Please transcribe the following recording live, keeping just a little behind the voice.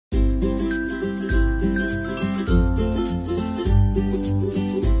Hi,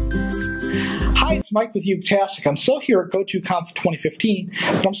 it's Mike with Utastic. I'm still here at GOTO Conf 2015,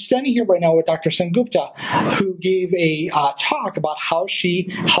 but I'm standing here right now with Dr. Sengupta, who gave a talk about how she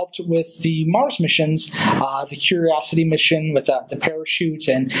helped with the Mars missions, the Curiosity mission with the parachute,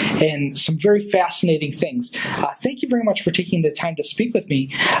 and some very fascinating things. Thank you very much for taking the time to speak with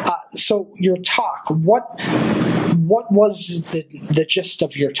me. So your talk, what was the gist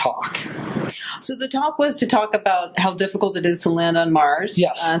of your talk? So the talk was to talk about how difficult it is to land on Mars,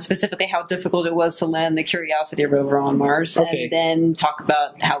 yes. And specifically how difficult it was to land the Curiosity rover on Mars, okay. And then talk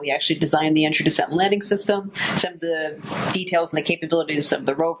about how we actually designed the entry, descent, and landing system, some of the details and the capabilities of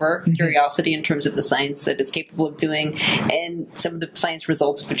the rover, Curiosity, in terms of the science that it's capable of doing, and some of the science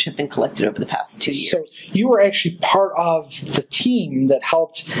results which have been collected over the past 2 years. So you were actually part of the team that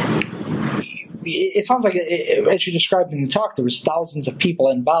helped. It sounds like, as you described in the talk, there was thousands of people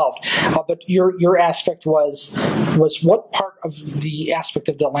involved. But your aspect was what part of the aspect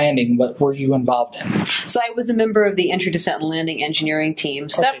of the landing were you involved in? So I was a member of the entry, descent, and landing engineering team.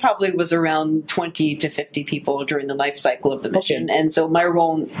 So that probably was around 20 to 50 people during the life cycle of the mission. Okay. And so my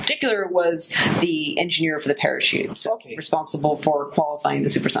role in particular was the engineer for the parachute. So responsible for qualifying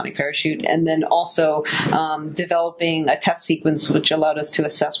the supersonic parachute, and then also developing a test sequence which allowed us to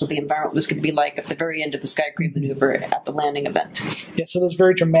assess what the environment was going to be like at the very end of the Sky Cream maneuver at the landing event. Yeah, so those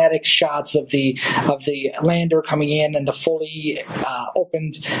very dramatic shots of the lander coming in and the fully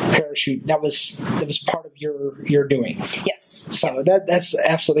opened parachute, that was part of your doing. Yes. So that's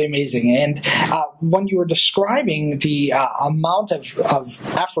absolutely amazing. And when you were describing the amount of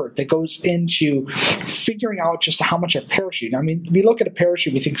effort that goes into figuring out just how much a parachute. I mean, we look at a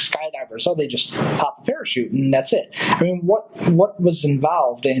parachute, we think skydivers, they just pop a parachute and that's it. I mean, what was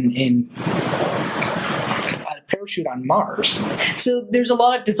involved in parachute on Mars? So there's a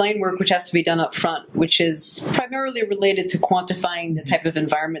lot of design work which has to be done up front, which is primarily related to quantifying the type of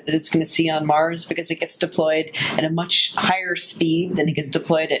environment that it's going to see on Mars, because it gets deployed at a much higher speed than it gets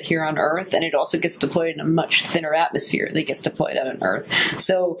deployed at here on Earth, and it also gets deployed in a much thinner atmosphere than it gets deployed out on Earth.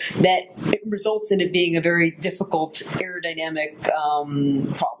 So that it results in it being a very difficult aerodynamic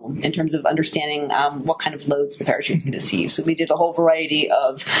problem in terms of understanding what kind of loads the parachute is going to see. So we did a whole variety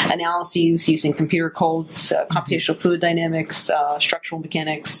of analyses using computer codes, computational fluid dynamics, structural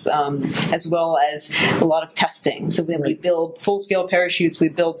mechanics, as well as a lot of testing. So then we build full-scale parachutes, we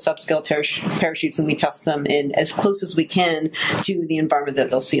build subscale parachutes, and we test them in as close as we can to the environment that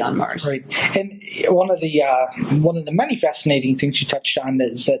they'll see on Mars. Right. And one of the many fascinating things you touched on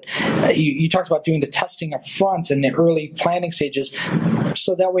is that you talked about doing the testing up front in the early planning stages,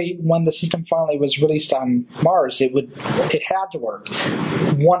 so that way when the system finally was released on Mars, it had to work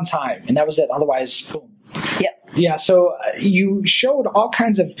one time, and that was it. Otherwise, boom. Yep. Yeah, so you showed all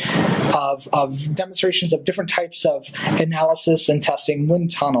kinds of demonstrations of different types of analysis and testing,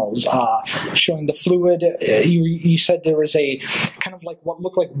 wind tunnels, showing the fluid. You said there was a kind of like what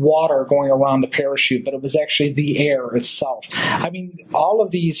looked like water going around the parachute, but it was actually the air itself. I mean, all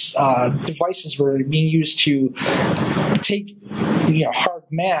of these devices were being used to take hard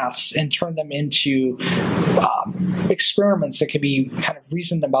maths and turn them into experiments that could be kind of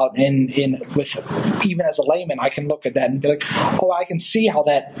reasoned about with even as a layman. I can look at that and be like, I can see how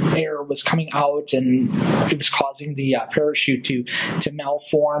that air was coming out and it was causing the parachute to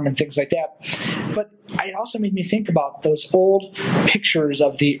malform and things like that. But it also made me think about those old pictures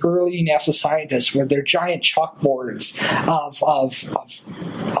of the early NASA scientists where they're giant chalkboards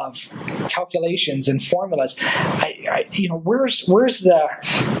of calculations and formulas. Where's the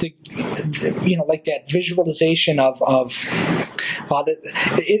like that visualization of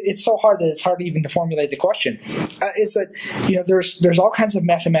it's so hard that it's hard even to formulate the question. Is that there's all kinds of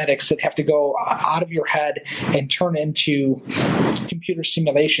mathematics that have to go out of your head and turn into computer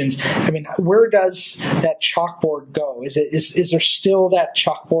simulations. I mean, where does that chalkboard go? Is there still that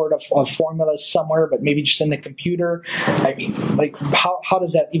chalkboard of formulas somewhere, but maybe just in the computer? I mean, like how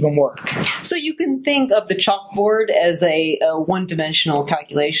does that even work? So you can think of the chalkboard as a one-dimensional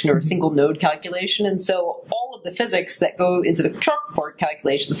calculation or a single node calculation, and so all of the physics that go into the chalkboard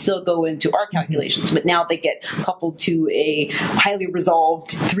calculations still go into our calculations, but now they get coupled to a highly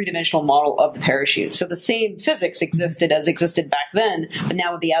resolved three-dimensional model of the parachute. So the same physics existed as existed back then, but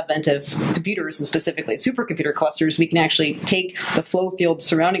now with the advent of computers and specifically supercomputer clusters, we can actually take the flow field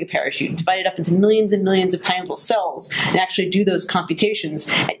surrounding a parachute, divide it up into millions and millions of tiny little cells, and actually do those computations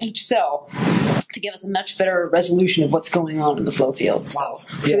at each cell to give us a much better resolution of what's going on in the flow field. Wow.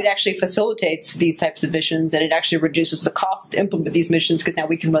 So it actually facilitates these types of missions, and it actually reduces the cost to implement these missions because now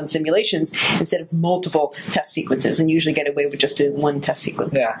we can run simulations instead of multiple test sequences and usually get away with just doing one test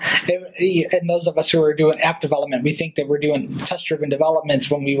sequence. Yeah. And those of us who are doing app development, we think that we're doing test-driven developments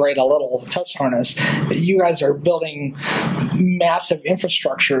when we write a little test harness. But you guys are building massive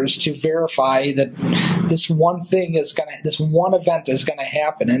infrastructures to verify that this one thing this one event is going to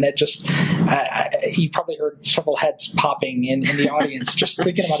happen. And it just, you probably heard several heads popping in the audience just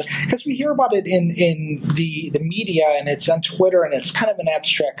thinking about it. Because we hear about it in the media, and it's on Twitter, and it's kind of an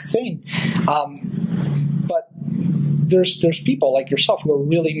abstract thing. But there's people like yourself who are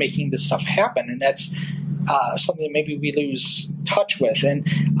really making this stuff happen, and that's something that maybe we lose touch with. And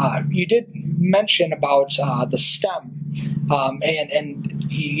you did mention about the STEM, and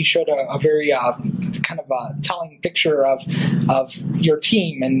you showed a very kind of a telling picture of your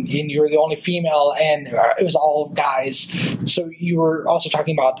team, and you're the only female, and it was all guys. So you were also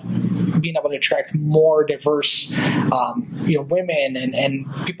talking about being able to attract more diverse, women and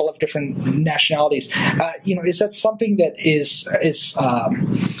people of different nationalities. Is that something that is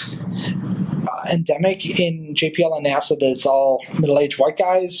endemic in JPL and NASA, that it's all middle-aged white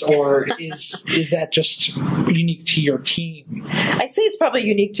guys, or is that just unique to your team? I'd say it's probably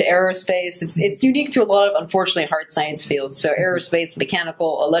unique to aerospace. It's unique to a lot of, unfortunately, hard science fields. So aerospace,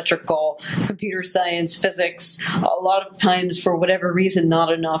 mechanical, electrical, computer science, physics. A lot of times, for whatever reason,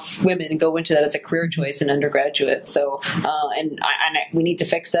 not enough women go into that as a career choice in undergraduate. So, we need to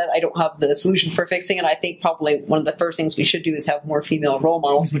fix that. I don't have the solution for fixing it. I think probably one of the first things we should do is have more female role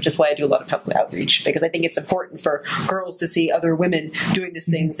models, which is why I do a lot of public outreach, because I think it's important for girls to see other women doing these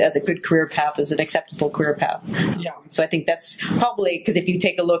things as a good career path, as an acceptable career path. Yeah. So I think that's probably, because if you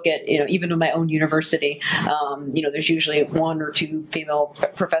take a look at, even in my own university, there's usually one or two female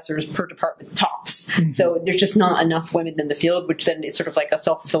professors per department tops. Mm-hmm. So there's just not enough women in the field, which then is sort of like a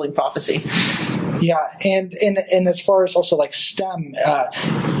self-fulfilling prophecy. Yeah, and as far as also like STEM,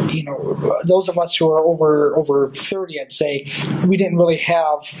 those of us who are over 30, I'd say we didn't really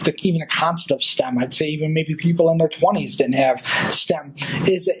have even a concept of STEM. I'd say even maybe people in their 20s didn't have STEM.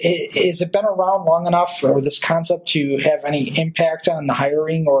 Is it been around long enough for this concept to have any impact on the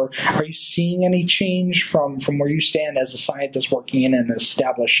hiring, or are you seeing any change from where you stand as a scientist working in an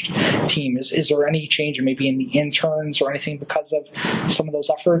established team? Is there any change maybe in the interns or anything because of some of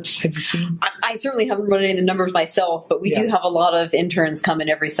those efforts? Have you seen? I certainly haven't run any of the numbers myself, but we do have a lot of interns come in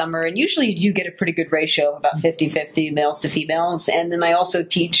every summer, and usually you do get a pretty good ratio of about 50-50 males to females. And then I also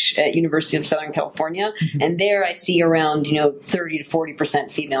teach at University of Southern California, and there I see around 30 to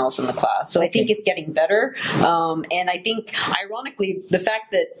 40% females in the class. So I think it's getting better, and I think ironically the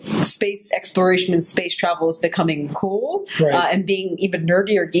fact that space exploration and space travel is becoming cool, and being even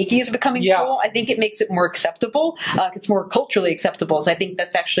nerdy or geeky is becoming cool. I think it makes it more acceptable. It's more culturally acceptable. So I think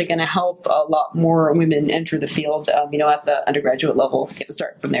that's actually going to help a lot more women enter the field, at the undergraduate level, get to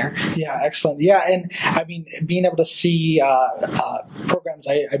start from there. Yeah, excellent. Yeah, and I mean, being able to see programs,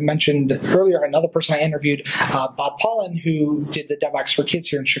 I mentioned earlier, another person I interviewed, Bob Paulin, who did the DevOps for Kids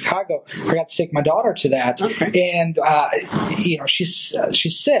here in Chicago. I got to take my daughter to that, and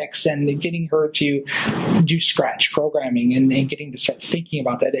she's 6, and getting her to do Scratch programming and getting to start thinking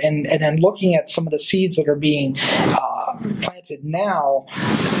about that, and then looking at some of the seeds that are being planted now,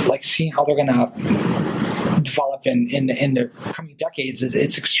 like seeing how they're going to develop in the coming decades,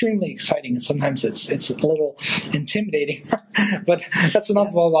 it's extremely exciting, and sometimes it's a little intimidating. But that's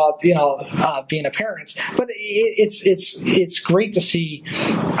enough about being a parent. But it's great to see,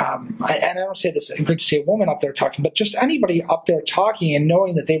 and I don't say this, great to see a woman up there talking, but just anybody up there talking and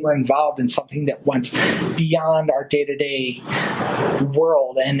knowing that they were involved in something that went beyond our day-to-day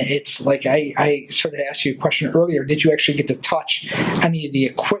world. And it's like I sort of asked you a question earlier: did you actually get to touch any of the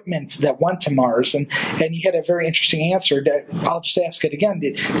equipment that went to Mars? And you had a very interesting answer. I'll just ask it again.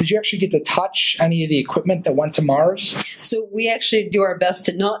 Did you actually get to touch any of the equipment that went to Mars? So we actually do our best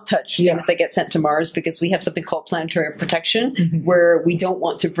to not touch things that get sent to Mars, because we have something called planetary protection, where we don't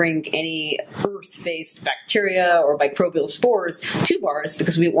want to bring any Earth-based bacteria or microbial spores to Mars,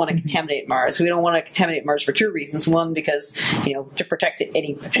 because we want to contaminate Mars. We don't want to contaminate Mars for two reasons. One, because to protect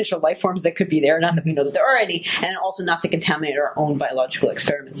any potential life forms that could be there, not that we know that there are any, and also not to contaminate our own biological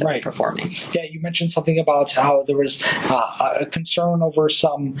experiments that we're performing. Yeah, you mentioned something about about how there was a concern over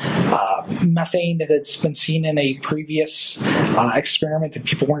some methane that had been seen in a previous experiment, and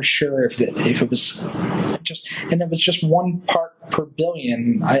people weren't sure if it was just 1 part per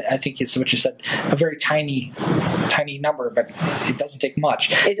billion. I think it's what you said, a very tiny number, but it doesn't take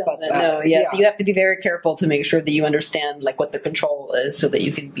much. It doesn't. No, yeah. So you have to be very careful to make sure that you understand like what the control is, so that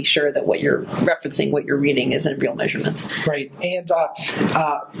you can be sure that what you're referencing, what you're reading, is a real measurement. Right. And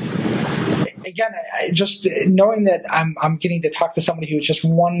again, just knowing that I'm getting to talk to somebody who's just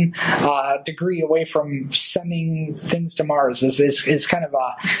 1 degree away from sending things to Mars is kind of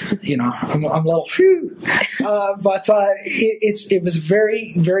I'm a little phew. But it was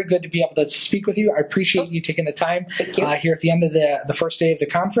very, very good to be able to speak with you. I appreciate you taking the time here at the end of the first day of the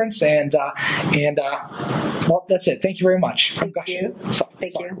conference, and well, that's it. Thank you very much. Thank you.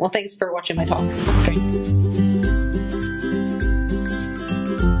 Thank you. Well, thanks for watching my talk. Thank you.